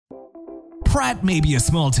Pratt may be a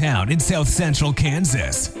small town in south central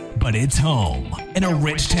Kansas, but it's home in a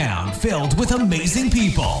rich town filled with amazing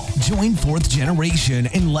people. Join fourth generation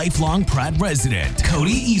and lifelong Pratt resident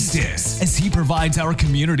Cody Eastis as he provides our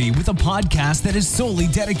community with a podcast that is solely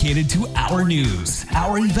dedicated to our news,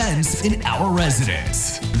 our events, and our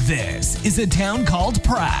residents. This is a town called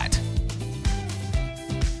Pratt.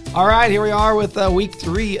 All right, here we are with week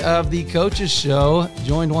 3 of the Coaches Show,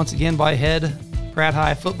 joined once again by head Pratt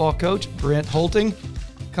High football coach Brent Hoelting,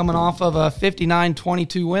 coming off of a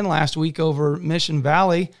 59-22 win last week over Mission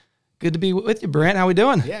Valley. Good to be with you, Brent. How we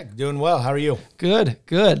doing? Yeah, doing well. How are you? Good.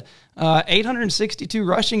 862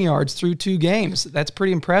 rushing yards through 2 games. That's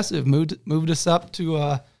pretty impressive. Moved us up to,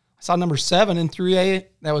 I saw number 7 in 3A.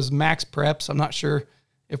 That was max preps. I'm not sure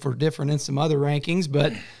if we're different in some other rankings,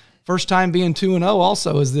 but first time being 2-0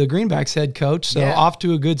 also as the Greenbacks head coach. So Off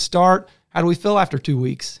to a good start. How do we feel after 2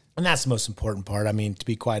 weeks? And that's the most important part. I mean, to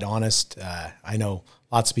be quite honest, I know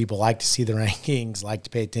lots of people like to see the rankings, like to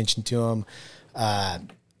pay attention to them. I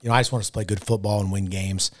just want us to play good football and win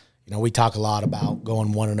games. We talk a lot about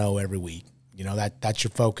going 1-0 every week. That's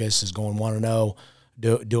your focus, is going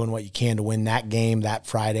 1-0, doing what you can to win that game that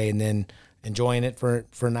Friday, and then enjoying it for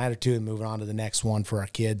a night or two and moving on to the next one for our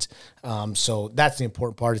kids. So that's the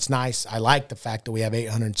important part. It's nice. I like the fact that we have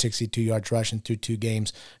 862 yards rushing through 2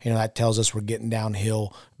 games. That tells us we're getting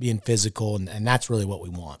downhill, being physical, and that's really what we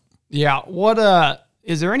want. Yeah.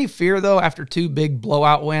 Is there any fear, though, after 2 big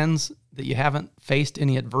blowout wins that you haven't faced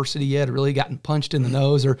any adversity yet or really gotten punched in the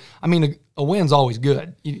nose? Or, a win's always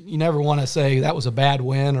good. You never want to say that was a bad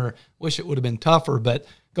win or wish it would have been tougher, but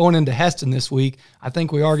going into Heston this week, I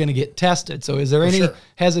think we are going to get tested. So is there any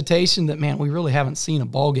hesitation that, man, we really haven't seen a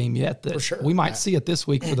ball game yet that we might see it this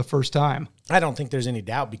week for the first time? I don't think there's any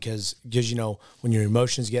doubt because when your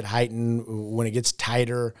emotions get heightened, when it gets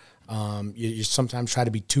tighter, you sometimes try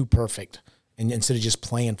to be too perfect and instead of just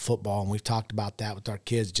playing football. And we've talked about that with our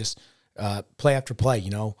kids, just play after play,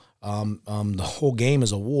 the whole game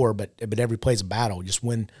is a war, but every play is a battle. Just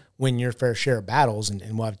win your fair share of battles, and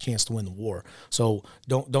we'll have a chance to win the war. So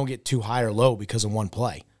don't get too high or low because of one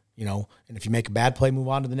play, And if you make a bad play, move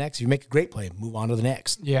on to the next. If you make a great play, move on to the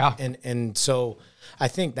next. Yeah. And so I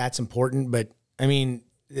think that's important. But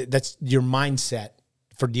that's your mindset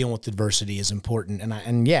for dealing with adversity is important.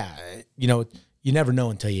 You never know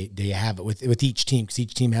until you have it with each team, because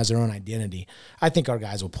each team has their own identity. I think our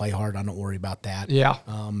guys will play hard. I don't worry about that. Yeah.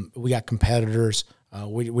 We got competitors.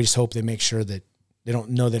 We just hope they make sure that they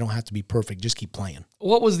don't have to be perfect. Just keep playing.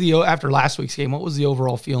 What was after last week's game, what was the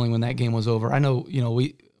overall feeling when that game was over? I know,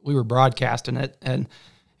 we were broadcasting it, and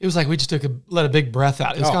it was like we just let a big breath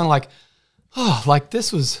out. It was kind of like,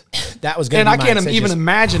 this was – that was going to be And I can't even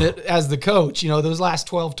imagine it as the coach. Those last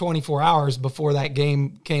 12, 24 hours before that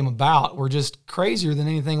game came about were just crazier than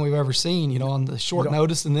anything we've ever seen, on the short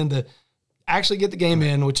notice, and then to actually get the game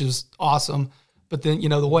in, which is awesome. But then,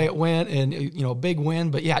 the way it went and, a big win.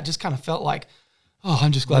 But, yeah, it just kind of felt like,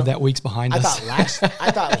 I'm just glad that week's behind us. I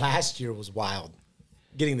thought last year was wild,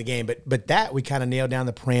 getting the game. But that we kind of nailed down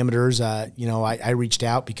the parameters. I reached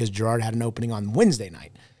out because Gerard had an opening on Wednesday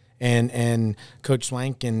night. And Coach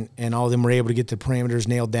Swank and all of them were able to get the parameters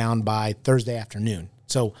nailed down by Thursday afternoon.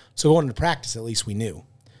 So going into practice, at least we knew.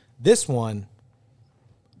 This one,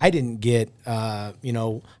 I didn't get,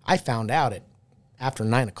 I found out after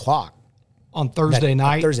 9 o'clock. On Thursday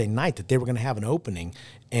night? Thursday night that they were going to have an opening.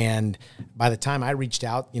 And by the time I reached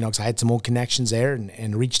out, because I had some old connections there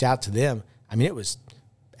and reached out to them, it was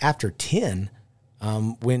after 10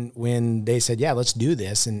 when they said, yeah, let's do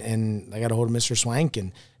this. And I got a hold of Mr. Swank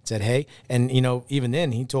and said, hey. And, even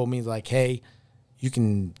then he told me, like, hey, you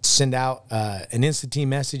can send out an instant team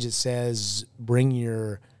message that says bring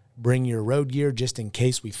your road gear just in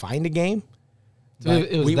case we find a game.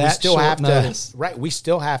 So we still have notice. We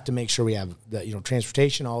still have to make sure we have the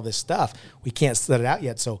transportation, all this stuff. We can't set it out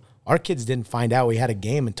yet. So our kids didn't find out we had a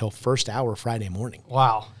game until first hour Friday morning.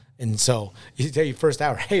 Wow. And so you tell you first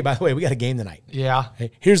hour, hey, by the way, we got a game tonight. Yeah.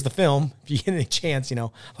 Hey, here's the film. If you get any chance, a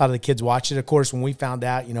lot of the kids watch it. Of course, when we found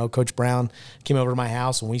out, Coach Brown came over to my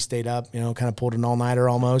house and we stayed up, kind of pulled an all-nighter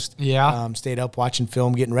almost. Yeah. Stayed up watching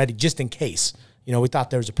film, getting ready just in case. We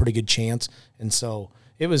thought there was a pretty good chance. And so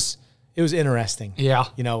it was interesting. Yeah.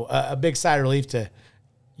 A big sigh of relief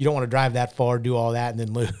you don't want to drive that far, do all that, and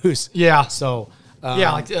then lose. Yeah. So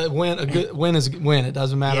a good win is a win. It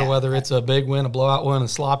doesn't matter whether it's a big win, a blowout win, a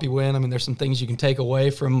sloppy win. There's some things you can take away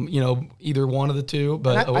from, either one of the two,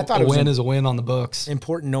 but I thought a win is a win on the books.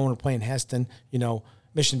 Important knowing we're playing Heston.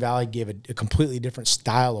 Mission Valley gave a completely different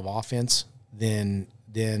style of offense than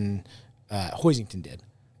Hoelting did.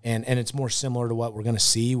 And it's more similar to what we're going to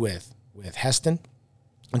see with Heston.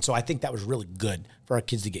 And so I think that was really good for our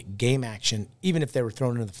kids to get game action, even if they were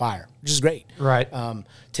thrown into the fire, which is great. Right.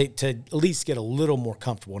 To at least get a little more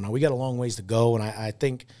comfortable. Now, we got a long ways to go, and I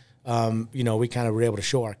think, we kind of were able to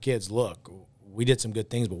show our kids, look, we did some good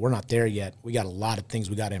things, but we're not there yet. We got a lot of things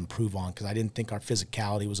we got to improve on because I didn't think our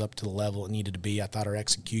physicality was up to the level it needed to be. I thought our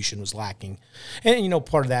execution was lacking. And,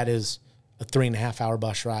 part of that is a 3.5-hour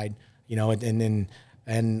bus ride,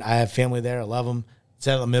 and I have family there. I love them. It's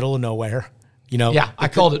out in the middle of nowhere. Yeah, I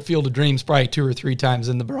called it Field of Dreams probably 2 or 3 times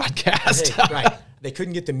in the broadcast. Hey, right. They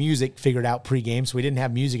couldn't get the music figured out pregame, so we didn't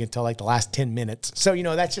have music until like the last 10 minutes. So,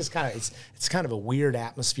 that's just kind of it's kind of a weird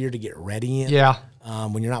atmosphere to get ready in. Yeah.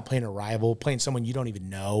 When you're not playing a rival, playing someone you don't even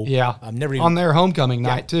know. Yeah. Never even, on their homecoming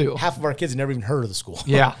night too. Half of our kids have never even heard of the school.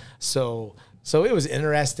 Yeah. So it was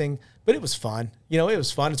interesting, but it was fun. It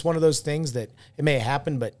was fun. It's one of those things that it may have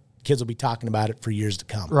happened, but kids will be talking about it for years to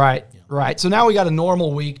come. Right, right. So now we got a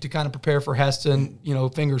normal week to kind of prepare for Heston.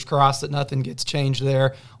 Fingers crossed that nothing gets changed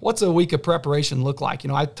there. What's a week of preparation look like?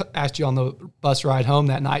 I asked you on the bus ride home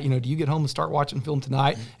that night, do you get home and start watching film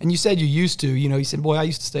tonight? And you said you used to. You said, boy, I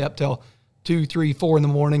used to stay up till 2, 3, 4 in the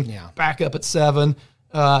morning, back up at 7.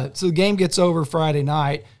 So the game gets over Friday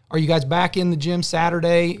night. Are you guys back in the gym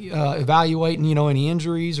Saturday, evaluating, any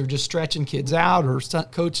injuries or just stretching kids out or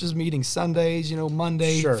coaches meeting Sundays,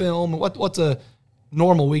 Monday film? What's a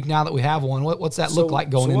normal week now that we have one? What's that look like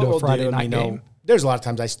going into a Friday night game? There's a lot of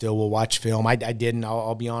times I still will watch film. I didn't.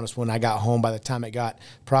 I'll be honest. When I got home, by the time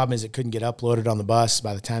problem is it couldn't get uploaded on the bus.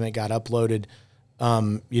 By the time it got uploaded,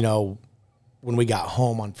 when we got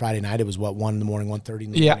home on Friday night, it was 1 in the morning, 1:30 in the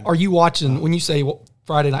morning. Yeah. Are you watching, when you say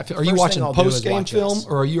Friday night, are you watching post-game film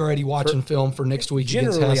or are you already watching film for next week?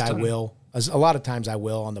 Generally, I will. A lot of times I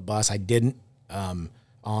will on the bus. I didn't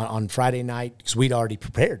on Friday night because we'd already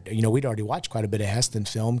prepared. We'd already watched quite a bit of Heston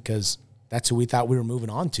film because that's who we thought we were moving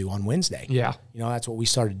on to on Wednesday. Yeah. That's what we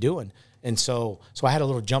started doing. And so I had a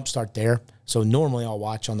little jump start there. So normally I'll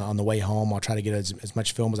watch on the way home. I'll try to get as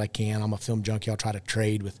much film as I can. I'm a film junkie. I'll try to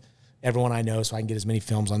trade with everyone I know so I can get as many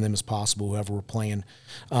films on them as possible, whoever we're playing.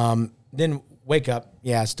 Then wake up,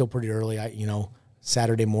 it's still pretty early,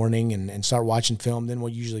 Saturday morning and start watching film. Then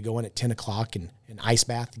we'll usually go in at 10 o'clock and ice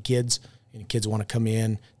bath the kids. And the kids want to come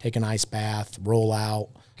in, take an ice bath, roll out.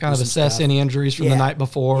 Kind of assess any injuries from the night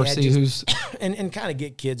before, see who's... And kind of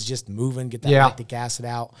get kids just moving, get that lactic acid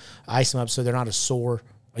out, ice them up so they're not as sore,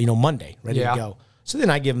 Monday, ready to go. So then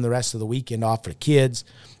I give them the rest of the weekend off for the kids.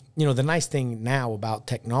 The nice thing now about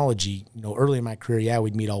technology, early in my career,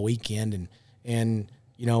 we'd meet all weekend. And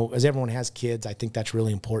as everyone has kids, I think that's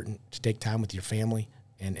really important to take time with your family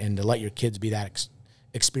and to let your kids be that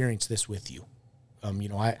experience this with you.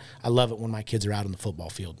 I love it when my kids are out on the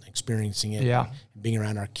football field, experiencing it, being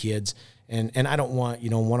around our kids. And I don't want,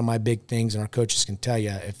 one of my big things, and our coaches can tell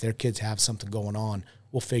you, if their kids have something going on,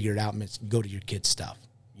 we'll figure it out and go to your kids' stuff.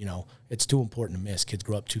 It's too important to miss. Kids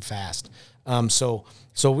grow up too fast. I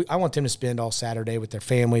want them to spend all Saturday with their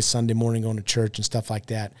families, Sunday morning going to church and stuff like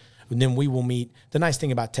that. And then we will meet. The nice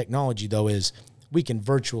thing about technology, though, is we can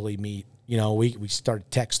virtually meet. We start a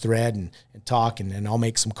text thread and talk, and I'll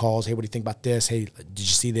make some calls. Hey, what do you think about this? Hey, did you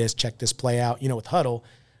see this? Check this play out. With Huddle,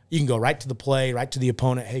 you can go right to the play, right to the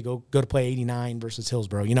opponent. Hey, go to play 89 versus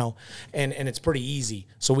Hillsboro, and it's pretty easy.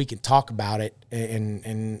 So we can talk about it,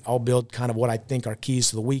 and I'll build kind of what I think our keys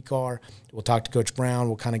to the week are. We'll talk to Coach Brown.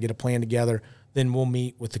 We'll kind of get a plan together. Then we'll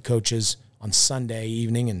meet with the coaches on Sunday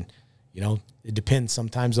evening, and, it depends.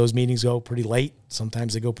 Sometimes those meetings go pretty late.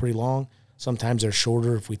 Sometimes they go pretty long. Sometimes they're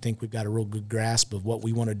shorter if we think we've got a real good grasp of what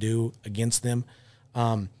we want to do against them.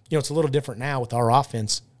 It's a little different now with our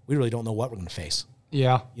offense. We really don't know what we're going to face.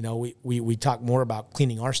 Yeah. We talk more about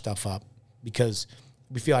cleaning our stuff up because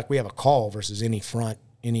we feel like we have a call versus any front,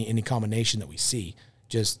 any combination that we see.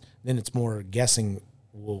 Just then it's more guessing,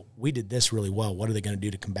 well, we did this really well. What are they going to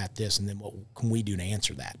do to combat this? And then what can we do to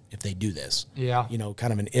answer that if they do this? Yeah.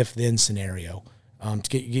 Kind of an if-then scenario to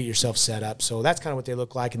get yourself set up. So that's kind of what they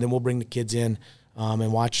look like. And then we'll bring the kids in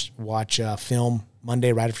and watch film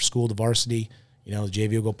Monday right after school, the varsity. The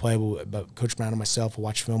JV will go play, but Coach Brown and myself will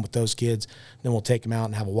watch film with those kids. Then we'll take them out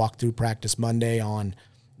and have a walkthrough practice Monday on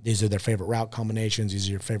these are their favorite route combinations. These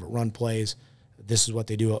are your favorite run plays. This is what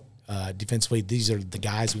they do defensively. These are the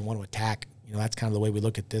guys we want to attack. That's kind of the way we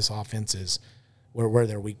look at this offense is where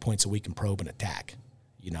their weak points that we can probe and attack,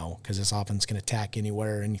 because this offense can attack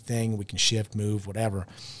anywhere, anything. We can shift, move, whatever.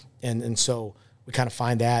 And so we kind of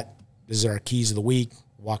find that. These are our keys of the week,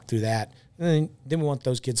 walk through that. And then we want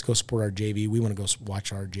those kids to go support our JV. We want to go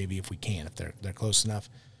watch our JV if we can, if they're close enough.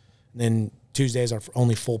 And then Tuesday is our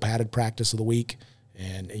only full padded practice of the week.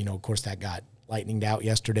 And, of course, that got lightninged out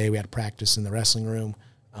yesterday. We had a practice in the wrestling room.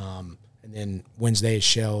 and then Wednesday is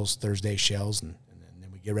shells, Thursday is shells, and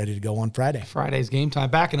then we get ready to go on Friday. Friday's game time.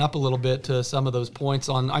 Backing up a little bit to some of those points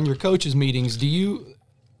on your coaches' meetings, do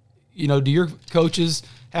your coaches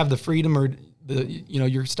have the freedom or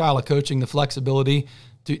your style of coaching, the flexibility?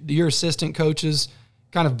 Do your assistant coaches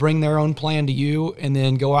kind of bring their own plan to you and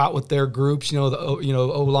then go out with their groups,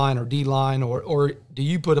 O-line or D-line, or do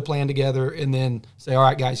you put a plan together and then say, all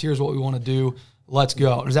right, guys, here's what we want to do. Let's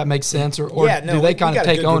go. Does that make sense? Or do they kind of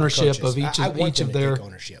take ownership of each of their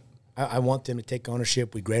ownership? I want them to take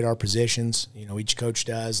ownership. We grade our positions. Each coach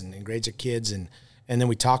does and grades their kids. And then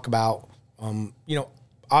we talk about,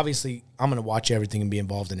 obviously I'm going to watch everything and be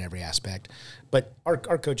involved in every aspect. But our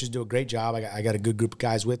coaches do a great job. I got a good group of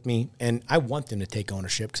guys with me, and I want them to take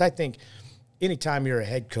ownership because I think anytime you're a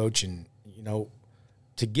head coach and,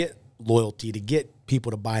 to get loyalty, to get people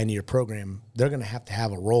to buy into your program, they're going to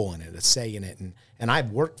have a role in it, a say in it. And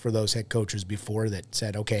I've worked for those head coaches before that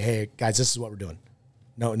said, okay, hey, guys, this is what we're doing.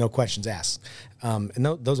 No questions asked. And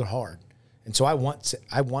those are hard. And so I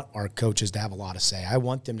want our coaches to have a lot of say. I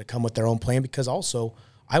want them to come with their own plan because also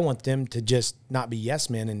I want them to just not be yes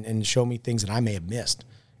men and show me things that I may have missed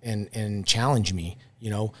and challenge me,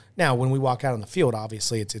 Now, when we walk out on the field,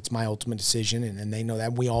 obviously it's my ultimate decision, and they know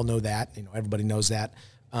that. We all know that. Everybody knows that.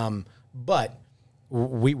 But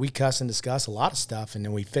we cuss and discuss a lot of stuff, and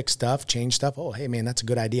then we fix stuff, change stuff. Oh, hey, man, that's a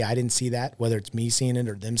good idea. I didn't see that, whether it's me seeing it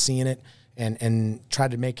or them seeing it, and try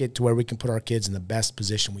to make it to where we can put our kids in the best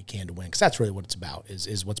position we can to win, because that's really what it's about,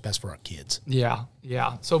 is what's best for our kids. Yeah.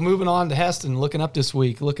 So moving on to Heston, looking up this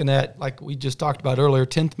week, looking at, like we just talked about earlier,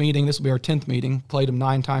 10th meeting. This will be our 10th meeting. Played them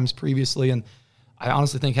 9 times previously, and I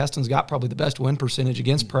honestly think Heston's got probably the best win percentage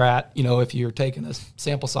against Pratt, if you're taking a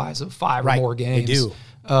sample size of 5 or more games. They do.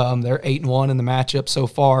 They're 8-1 in the matchup so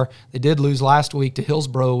far. They did lose last week to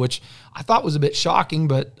Hillsboro, which I thought was a bit shocking,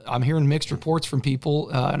 but I'm hearing mixed reports from people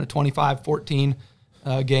in a 25-14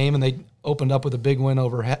 game, and they opened up with a big win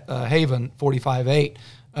over Haven, 45-8.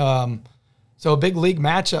 So a big league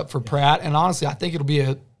matchup for Pratt, and honestly, I think it'll be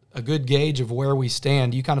a good gauge of where we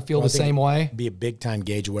stand. Do you kind of feel the same way? It'll be a big-time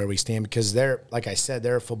gauge of where we stand because they're, like I said,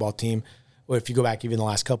 they're a football team. Well, if you go back even the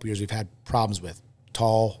last couple of years, we've had problems with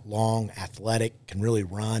tall, long, athletic, can really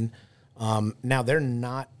run. Now, they're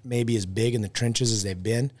not maybe as big in the trenches as they've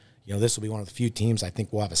been. This will be one of the few teams I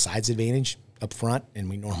think will have a size advantage up front, and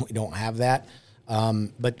we normally don't have that.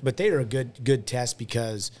 But they are a good test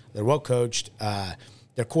because they're well coached.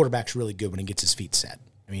 Their quarterback's really good when he gets his feet set.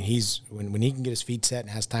 I mean, when he can get his feet set and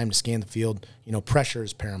has time to scan the field, pressure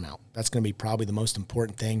is paramount. That's going to be probably the most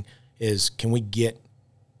important thing is, can we get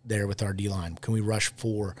there with our D-line? Can we rush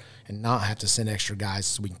 4 and not have to send extra guys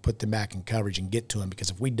so we can put them back in coverage and get to him? Because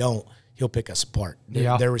if we don't, he'll pick us apart.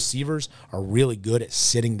 Their receivers are really good at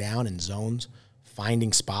sitting down in zones,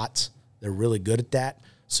 finding spots. They're really good at that.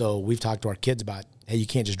 So we've talked to our kids about, hey, you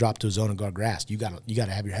can't just drop to a zone and guard grass. You got to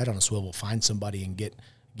have your head on a swivel, find somebody and get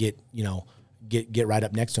right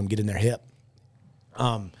up next to them, get in their hip.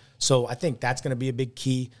 So I think that's going to be a big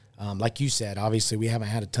key. Like you said, obviously we haven't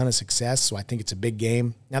had a ton of success, so I think it's a big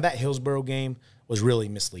game. Now, that Hillsboro game was really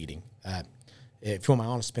misleading. If you want my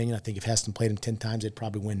honest opinion, I think if Heston played them 10 times, they'd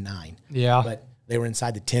probably win 9. Yeah. But they were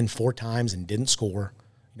inside the 10 4 times and didn't score.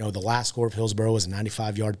 The last score of Hillsboro was a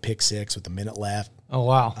 95-yard pick six with a minute left. Oh,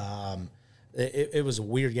 wow. It was a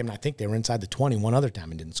weird game, and I think they were inside the 20 one other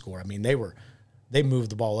time and didn't score. I mean, they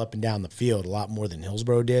moved the ball up and down the field a lot more than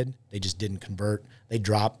Hillsboro did. They just didn't convert. They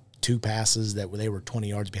dropped 2 passes that they were 20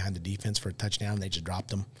 yards behind the defense for a touchdown. They just dropped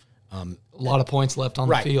them. A lot of points left on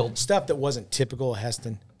the field. Stuff that wasn't typical of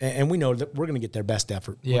Heston. And we know that we're going to get their best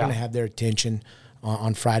effort. Yeah. We're going to have their attention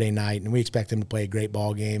on Friday night, and we expect them to play a great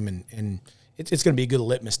ball game. And it's going to be a good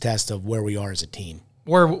litmus test of where we are as a team.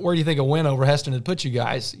 Where do you think a win over Heston would put you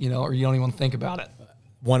guys, or you don't even think about it?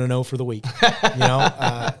 1-0 for the week.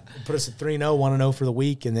 Put us at 3-0, 1-0 for the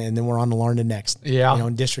week, and then we're on to Larned next. Yeah.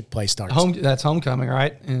 And district play starts. That's homecoming,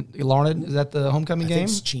 right? And Larned, is that the homecoming game? I think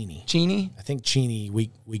it's Cheney. Cheney? I think Cheney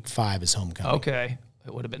week 5 is homecoming. Okay.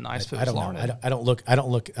 It would have been nice if it was Larned. I don't look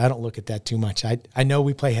at that too much. I know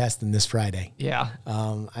we play Heston this Friday. Yeah.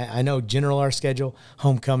 I know general our schedule,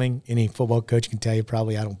 homecoming, any football coach can tell you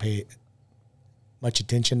probably I don't pay much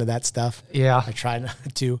attention to that stuff. Yeah. I try not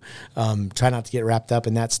to. Try not to get wrapped up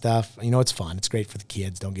in that stuff. It's fun. It's great for the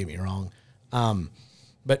kids. Don't get me wrong.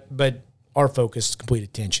 But our focus, complete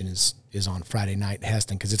attention is on Friday night at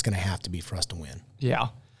Heston because it's going to have to be for us to win. Yeah.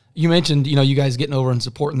 You mentioned, you guys getting over and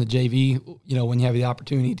supporting the JV, when you have the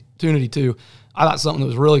opportunity to. I thought something that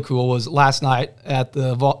was really cool was last night at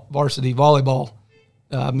the varsity volleyball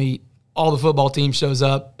meet, all the football team shows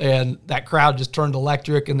up, and that crowd just turned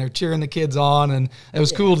electric, and they're cheering the kids on, and it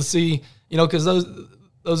was cool to see, because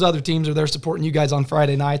those other teams are there supporting you guys on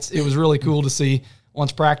Friday nights. It was really cool to see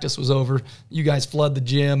once practice was over, you guys flood the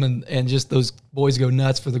gym and just those boys go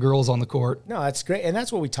nuts for the girls on the court. No, that's great. And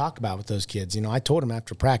that's what we talk about with those kids. I told them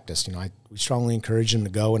after practice, we strongly encourage them to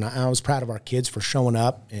go. And I was proud of our kids for showing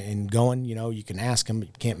up and going. You can ask them, but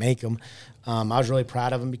you can't make them. I was really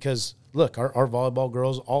proud of them because, look, our volleyball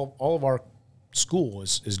girls, all of our school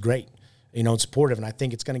is great, and supportive. And I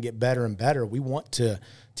think it's going to get better and better. We want to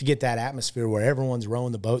get that atmosphere where everyone's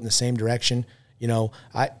rowing the boat in the same direction.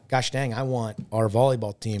 I want our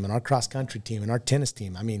volleyball team and our cross-country team and our tennis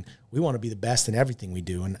team. We want to be the best in everything we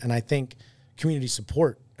do. And I think community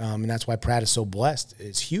support, and that's why Pratt is so blessed,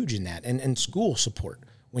 is huge in that. And school support.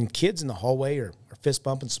 When kids in the hallway are fist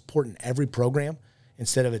bumping, supporting every program,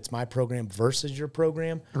 instead of it's my program versus your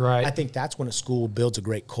program, right. I think that's when a school builds a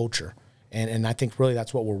great culture. And I think really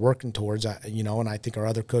that's what we're working towards, and I think our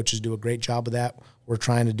other coaches do a great job of that. We're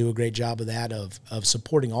trying to do a great job of that, of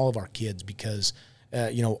supporting all of our kids because,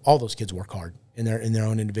 all those kids work hard in their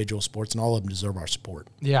own individual sports, and all of them deserve our support.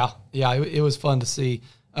 Yeah, it was fun to see.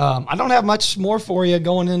 I don't have much more for you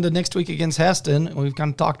going into next week against Heston. We've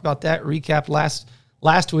kind of talked about that, recapped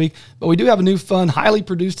last week, but we do have a new fun, highly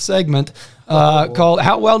produced segment called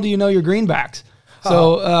How Well Do You Know Your Greenbacks?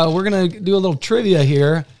 So we're going to do a little trivia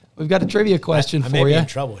here. We've got a trivia question for you. I may be in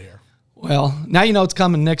trouble here. Well, now you know it's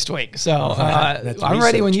coming next week. So I'm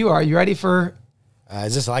ready when you are. You ready for?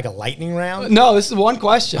 Is this like a lightning round? No, this is one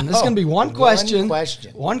question. This is going to be one question.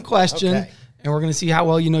 One question. Okay. And we're going to see how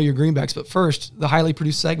well you know your Greenbacks. But first, the highly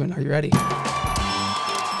produced segment. Are you ready?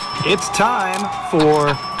 It's time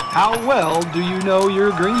for How Well Do You Know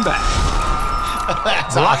Your Greenbacks?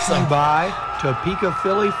 That's Brought awesome. to you by Topeka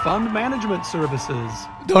Philly Fund Management Services.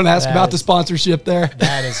 Don't ask about the sponsorship there.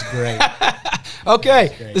 That is great.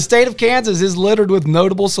 Okay, the state of Kansas is littered with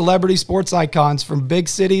notable celebrity sports icons from big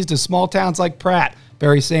cities to small towns like Pratt,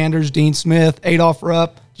 Barry Sanders, Dean Smith, Adolph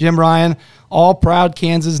Rupp, Jim Ryan, all proud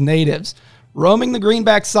Kansas natives. Roaming the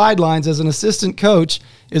Greenback sidelines as an assistant coach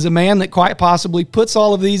is a man that quite possibly puts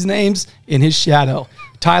all of these names in his shadow,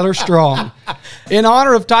 Tyler Strong. In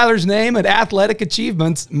honor of Tyler's name and athletic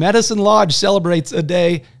achievements, Medicine Lodge celebrates a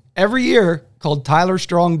day every year called Tyler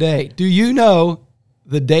Strong Day. Do you know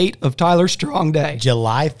the date of Tyler Strong Day?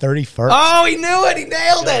 July 31st. Oh, he knew it. He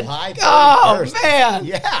nailed it. July 31st. Oh, man.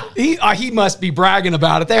 Yeah. He must be bragging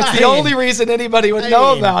about it. That's the I mean, only reason anybody would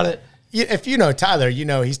know about it. If you know Tyler,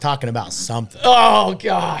 he's talking about something. Oh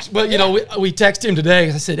gosh! Well, we texted him today.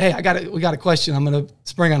 I said, "Hey, we got a question. I'm going to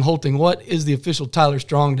spring on Hoelting. What is the official Tyler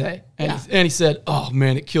Strong Day?" And he said, "Oh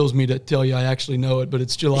man, it kills me to tell you I actually know it, but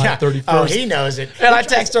it's July 31st." Oh, he knows it. And I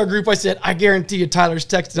texted our group. I said, "I guarantee you, Tyler's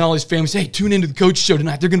texting all his family. Hey, tune into the coach show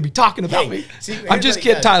tonight. They're going to be talking about me." See, I'm just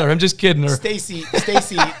kidding, Tyler. I'm just kidding her. Stacy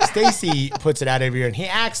puts it out every year, and he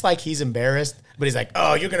acts like he's embarrassed. But he's like,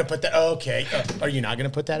 "Oh, you're going to put that? Oh, okay. Are you not going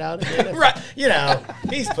to put that out again?" Right.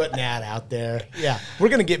 He's putting that out there. Yeah. We're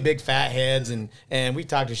going to get big fat heads. And we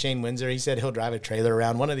talked to Shane Windsor. He said he'll drive a trailer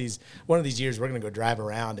around. One of these years, we're going to go drive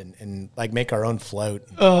around and like make our own float.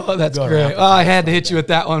 Oh, that's great. I had to hit you with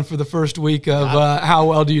that one for the first week of How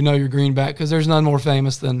Well Do You Know Your Greenback? Because there's none more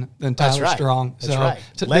famous than Tyler Strong. That's right.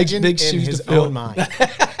 It's a Legend big in shoes his to fill. own mind.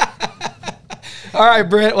 All right,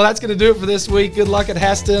 Brent. Well, that's going to do it for this week. Good luck at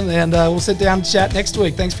Heston, and we'll sit down and chat next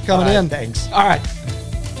week. Thanks for coming in. Thanks. All right.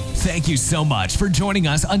 Thank you so much for joining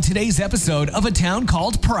us on today's episode of A Town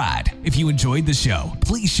Called Pratt. If you enjoyed the show,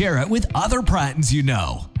 please share it with other Prattans you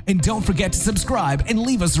know. And don't forget to subscribe and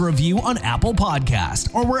leave us a review on Apple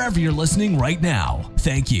Podcast or wherever you're listening right now.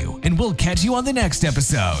 Thank you, and we'll catch you on the next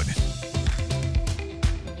episode.